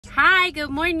Hi, good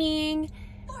morning.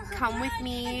 Come with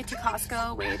me to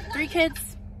Costco with 3 kids.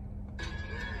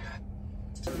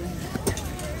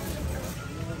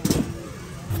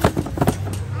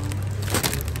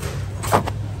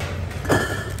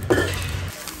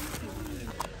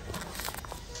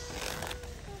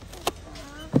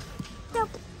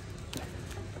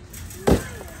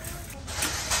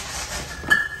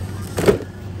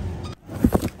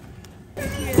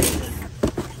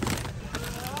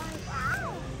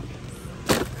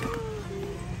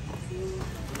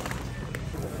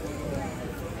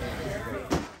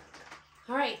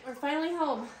 All right, we're finally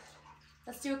home.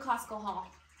 Let's do a Costco haul.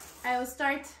 I will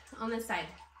start on this side.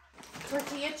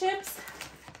 Tortilla chips,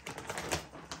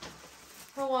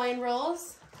 Hawaiian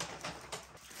rolls,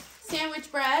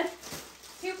 sandwich bread,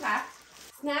 2-pack.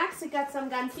 Snacks, we got some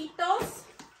gancitos.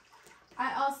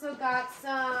 I also got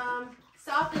some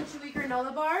soft and chewy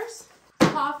granola bars,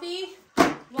 coffee,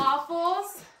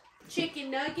 waffles,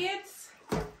 chicken nuggets,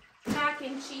 mac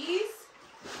and cheese.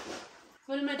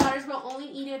 One of my daughters will only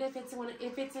eat it if it's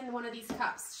in one of these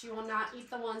cups. She will not eat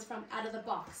the ones from out of the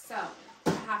box, so I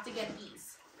have to get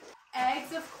these.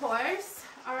 Eggs, of course,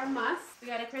 are a must. We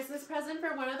got a Christmas present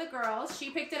for one of the girls. She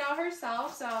picked it out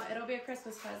herself, so it'll be a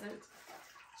Christmas present.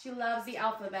 She loves the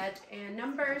alphabet and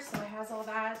numbers, so it has all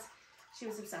that. She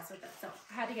was obsessed with it, so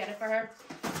I had to get it for her.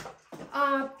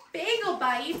 Bagel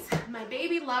bites, my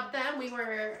baby loved them. We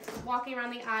were walking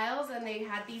around the aisles and they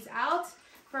had these out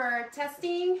for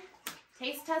testing,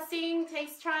 taste testing,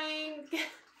 taste trying.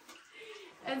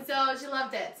 And so she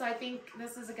loved it. So I think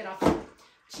this is a good option.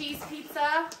 Cheese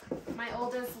pizza. My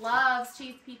oldest loves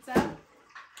cheese pizza.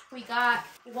 We got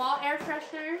wall air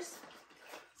fresheners.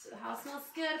 So the house smells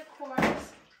good, of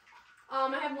course. I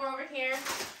have more over here.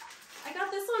 I got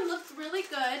this one, looks really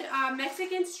good.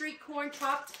 Mexican street corn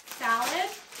chopped salad.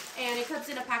 And it comes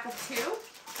in a pack of 2.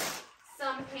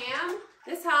 Some ham.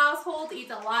 This household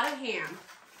eats a lot of ham.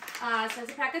 So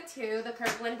it's a pack of 2, the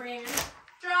Kirkland brand.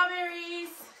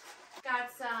 Strawberries, got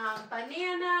some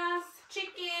bananas,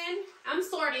 chicken. I'm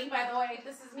sorting, by the way.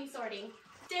 This is me sorting.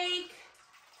 Steak,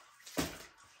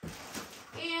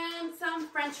 and some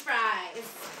French fries.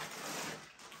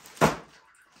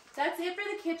 That's it for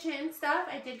the kitchen stuff.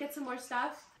 I did get some more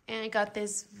stuff. And I got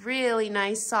this really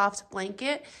nice soft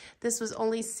blanket. This was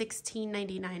only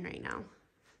 $16.99 right now.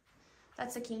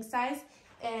 That's a king size.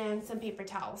 And some paper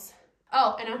towels.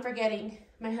 Oh, and I'm forgetting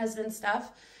my husband's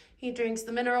stuff. He drinks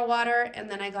the mineral water, and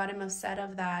then I got him a set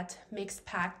of that mixed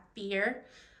pack beer.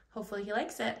 Hopefully he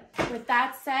likes it. With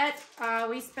that set,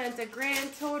 we spent a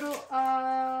grand total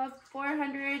of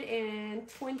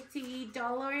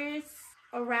 $420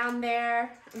 around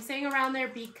there. I'm saying around there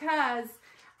because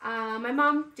my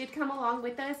mom did come along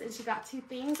with us, and she got 2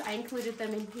 things. I included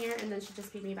them in here, and then she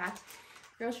just paid me back.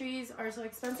 Groceries are so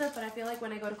expensive, but I feel like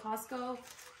when I go to Costco,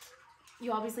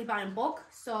 you obviously buy in bulk,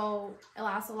 so it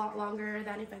lasts a lot longer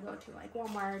than if I go to like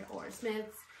Walmart or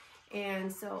Smith's.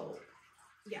 And so,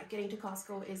 yeah, getting to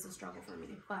Costco is a struggle for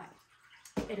me, but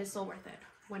it is so worth it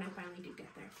when I finally do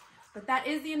get there. But that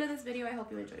is the end of this video. I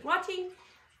hope you enjoyed watching.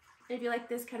 And if you like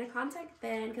this kind of content,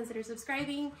 then consider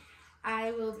subscribing.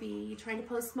 I will be trying to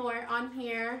post more on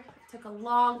here. I took a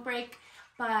long break,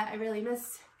 but I really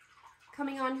miss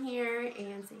coming on here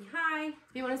and saying hi.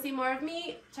 If you want to see more of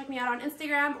me, check me out on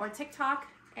Instagram or TikTok,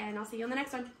 and I'll see you on the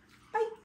next one. Bye.